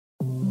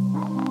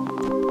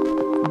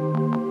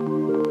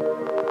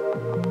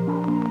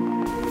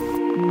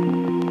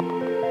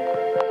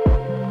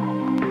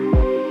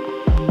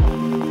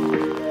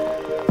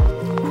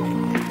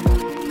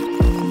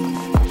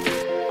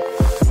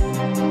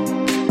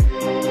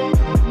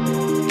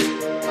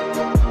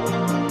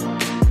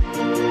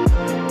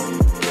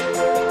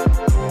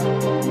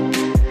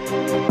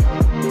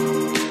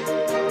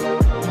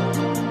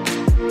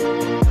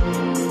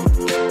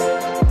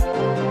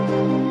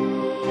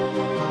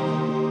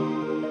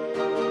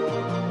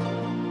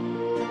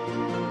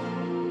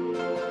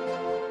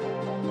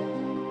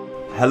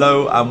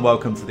Hello and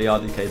welcome to the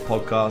RDK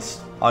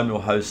podcast. I'm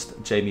your host,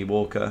 Jamie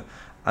Walker,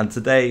 and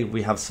today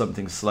we have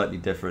something slightly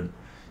different.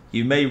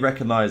 You may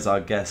recognize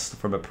our guest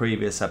from a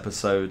previous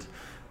episode.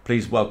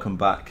 Please welcome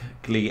back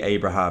Glee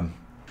Abraham.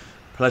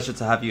 Pleasure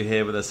to have you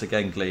here with us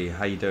again, Glee.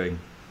 How are you doing?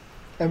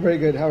 I'm very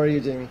good. How are you,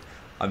 Jamie?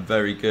 I'm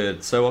very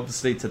good. So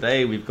obviously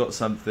today we've got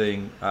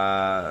something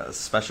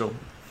special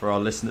for our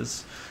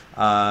listeners.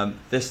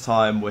 This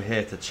time we're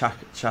here to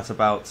chat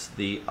about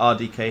the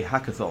RDK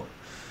Hackathon.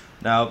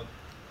 Now,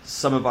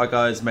 some of our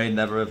guys may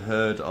never have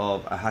heard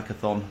of a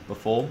hackathon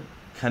before.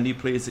 Can you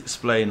please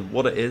explain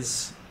what it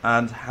is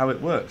and how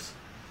it works?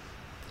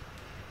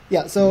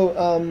 Yeah, so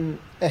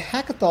a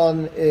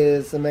hackathon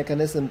is a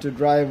mechanism to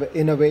drive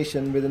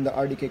innovation within the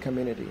RDK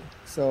community.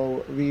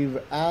 So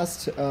we've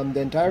asked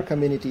the entire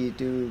community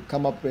to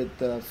come up with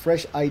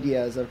fresh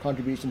ideas or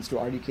contributions to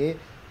RDK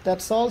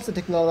that solves a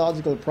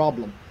technological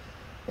problem.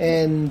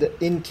 And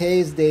in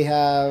case they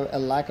have a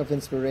lack of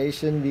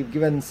inspiration, we've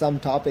given some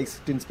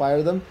topics to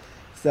inspire them.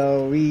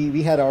 So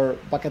we had our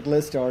bucket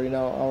list or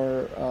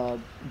our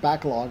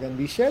backlog, and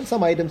we shared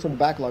some items from the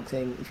backlog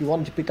saying if you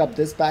want to pick up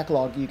this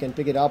backlog, you can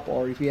pick it up,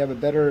 or if you have a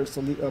better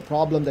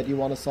problem that you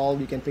want to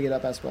solve, you can pick it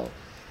up as well.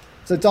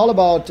 So it's all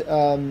about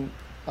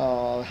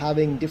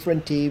having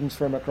different teams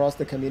from across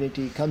the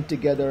community come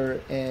together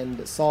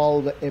and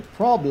solve a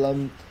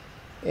problem,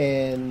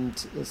 and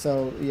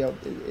so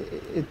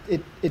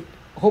it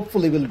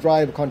hopefully will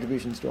drive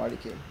contributions to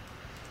RDK.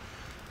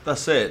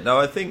 That's it. Now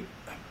I think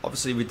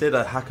obviously we did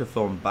a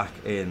hackathon back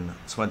in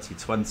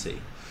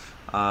 2020,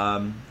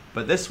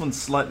 but this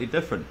one's slightly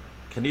different.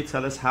 Can you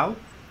tell us how?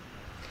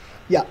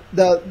 Yeah,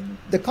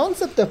 the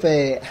concept of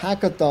a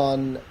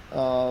hackathon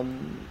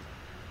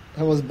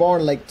was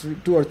born like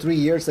 2 or 3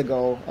 years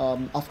ago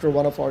after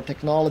one of our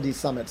technology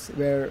summits,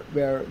 where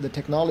at the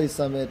technology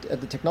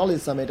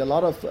summit, a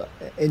lot of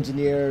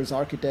engineers,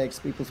 architects,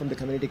 people from the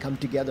community come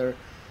together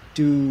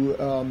to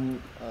learn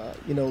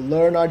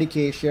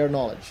RDK, share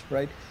knowledge,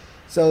 right?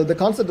 So the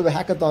concept of a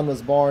hackathon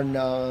was born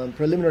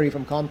preliminary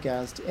from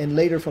Comcast and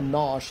later from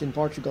NOSH in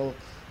Portugal,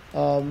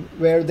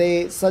 where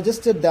they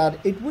suggested that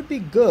it would be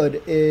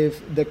good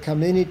if the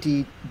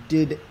community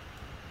did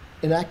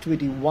an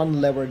activity one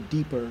level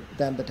deeper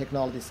than the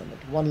technology summit,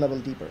 one level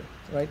deeper,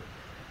 right?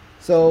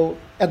 So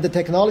at the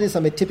technology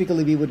summit,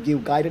 typically we would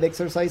give guided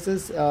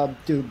exercises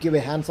to give a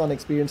hands-on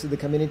experience to the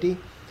community.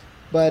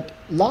 But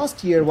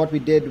last year, what we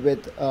did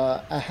with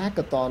a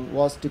hackathon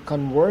was to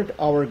convert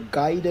our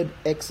guided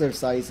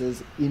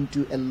exercises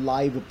into a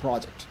live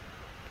project.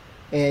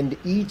 And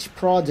each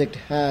project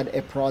had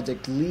a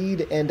project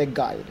lead and a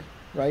guide,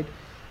 right?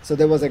 So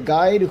there was a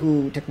guide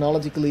who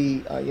technologically,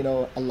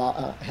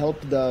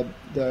 helped the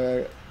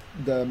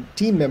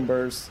team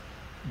members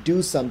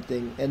do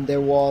something, and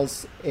there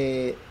was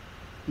a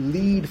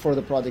lead for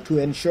the project who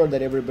ensured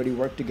that everybody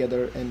worked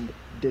together and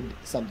did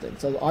something.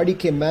 So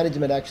RDK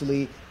management,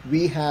 actually,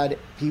 we had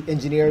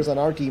engineers on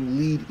our team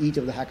lead each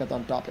of the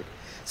hackathon topic.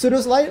 So it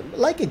was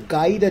like a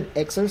guided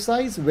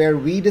exercise where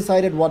we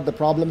decided what the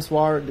problems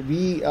were.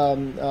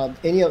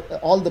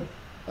 All the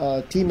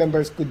team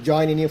members could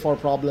join any of our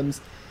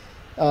problems,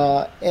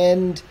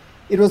 and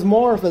it was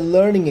more of a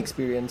learning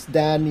experience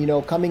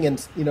than coming and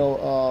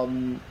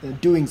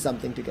doing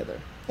something together.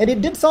 And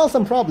it did solve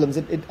some problems.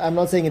 I'm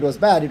not saying it was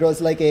bad. It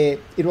was like a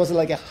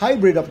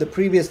hybrid of the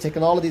previous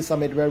technology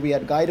summit where we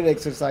had guided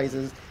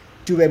exercises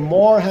to a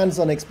more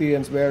hands-on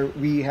experience where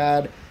we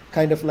had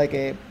kind of like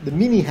the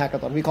mini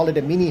hackathon. We call it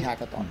a mini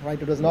hackathon, right?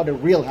 It was not a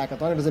real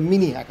hackathon. It was a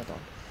mini hackathon.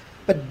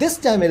 But this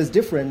time it is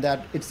different,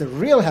 that it's a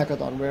real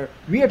hackathon where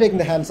we are taking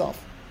the hands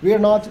off. We are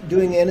not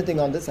doing anything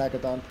on this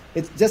hackathon.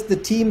 It's just the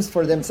teams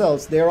for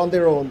themselves. They're on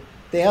their own.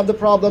 They have the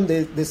problem,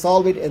 they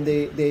solve it, and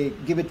they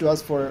give it to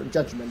us for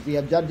judgment. We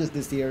have judges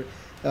this year,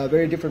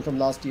 very different from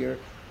last year,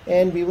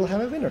 and we will have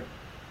a winner,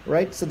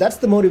 right? So that's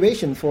the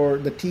motivation for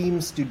the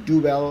teams to do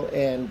well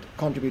and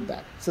contribute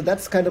back. So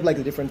that's kind of like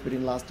the difference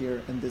between last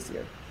year and this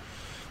year.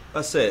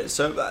 That's it.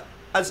 So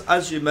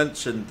as you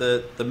mentioned,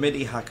 the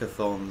mini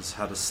hackathons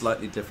had a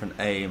slightly different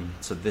aim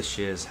to this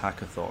year's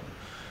hackathon.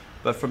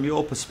 But from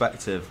your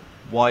perspective,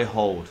 why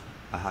hold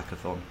a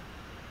hackathon?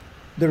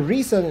 The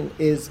reason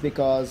is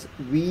because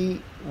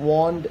we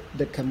want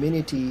the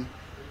community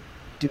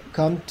to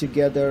come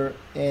together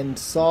and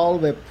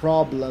solve a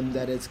problem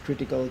that is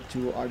critical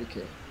to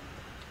RDK.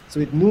 So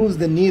it moves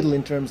the needle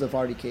in terms of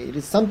RDK. It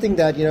is something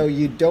that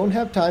you don't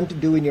have time to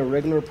do in your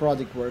regular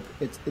project work.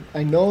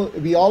 I know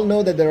we all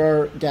know that there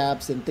are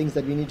gaps and things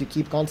that we need to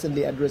keep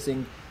constantly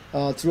addressing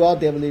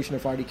throughout the evolution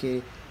of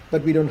RDK,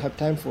 but we don't have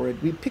time for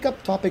it. We pick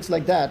up topics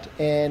like that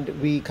and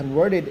we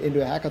convert it into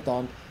a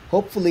hackathon,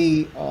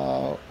 hopefully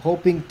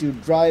hoping to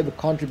drive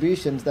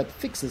contributions that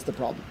fixes the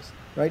problems,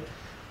 right?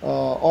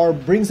 Or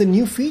brings a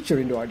new feature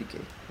into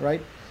RDK,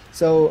 right?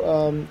 So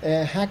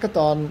a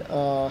hackathon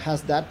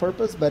has that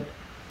purpose, but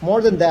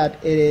more than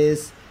that, it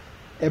is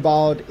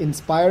about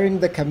inspiring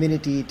the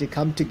community to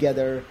come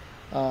together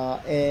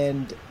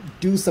and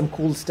do some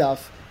cool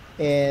stuff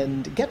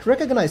and get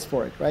recognized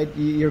for it, right?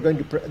 You're going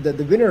to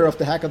the winner of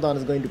the hackathon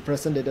is going to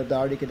present it at the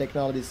RDK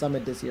Technology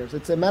Summit this year. So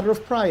it's a matter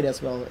of pride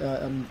as well,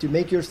 to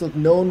make yourself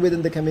known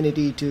within the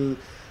community, to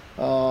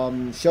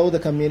show the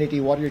community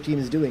what your team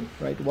is doing,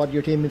 right? What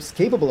your team is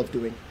capable of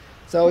doing.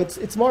 So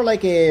it's more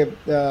like a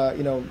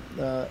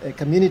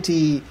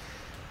community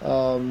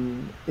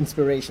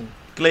inspiration.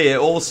 Glee, it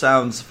all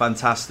sounds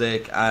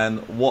fantastic, and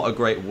what a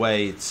great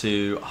way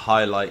to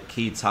highlight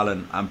key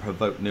talent and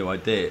provoke new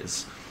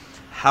ideas.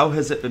 How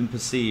has it been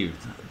perceived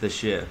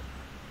this year?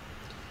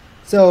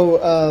 So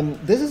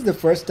this is the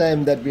first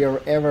time that we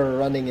are ever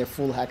running a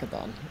full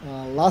hackathon.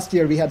 Last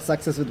year we had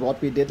success with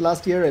what we did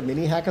last year, a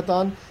mini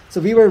hackathon. So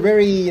we were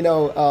very, we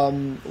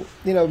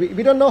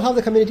don't know how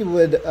the community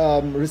would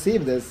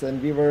receive this,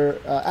 and we were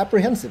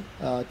apprehensive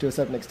to a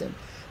certain extent.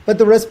 But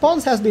the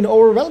response has been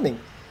overwhelming.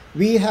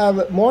 We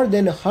have more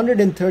than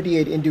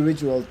 138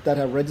 individuals that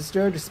have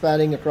registered,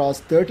 spanning across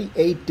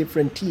 38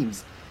 different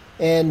teams.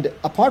 And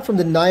apart from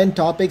the 9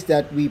 topics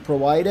that we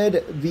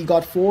provided, we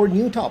got 4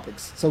 new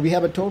topics. So we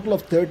have a total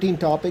of 13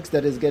 topics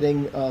that is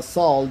getting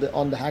solved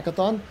on the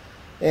hackathon.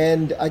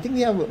 And I think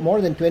we have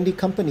more than 20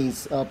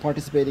 companies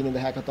participating in the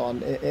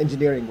hackathon,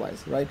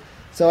 engineering-wise, right?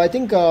 So I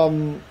think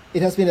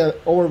it has been an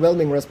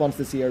overwhelming response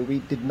this year. We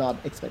did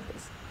not expect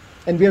this.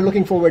 And we are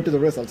looking forward to the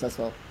results as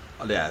well.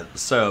 Yeah,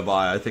 so have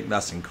I. I think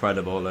that's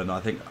incredible. And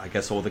I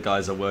guess all the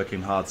guys are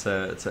working hard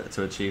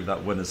to achieve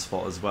that winner's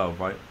spot as well,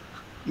 right?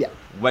 Yeah.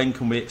 When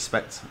can we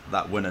expect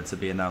that winner to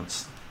be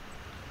announced?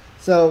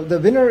 So the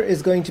winner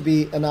is going to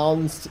be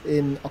announced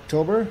in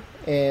October,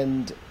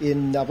 and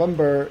in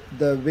November,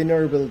 the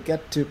winner will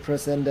get to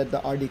present at the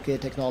RDK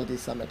Technology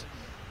Summit.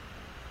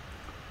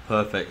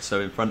 Perfect.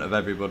 So in front of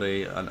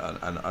everybody and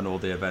all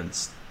the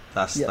events.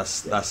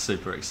 That's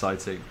super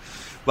exciting.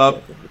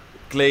 Well,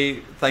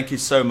 Glee, thank you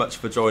so much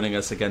for joining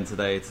us again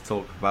today to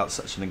talk about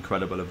such an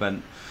incredible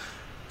event.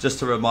 Just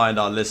to remind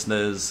our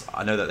listeners,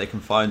 I know that they can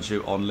find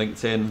you on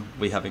LinkedIn.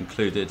 We have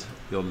included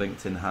your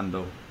LinkedIn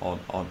handle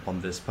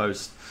on this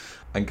post.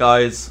 And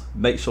guys,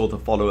 make sure to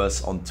follow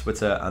us on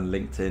Twitter and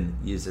LinkedIn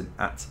using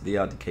 @the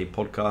RDK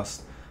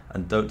podcast.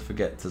 And don't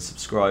forget to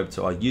subscribe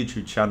to our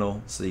YouTube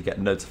channel so you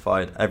get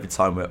notified every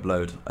time we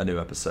upload a new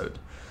episode.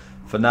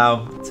 For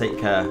now, take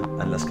care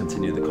and let's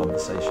continue the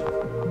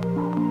conversation.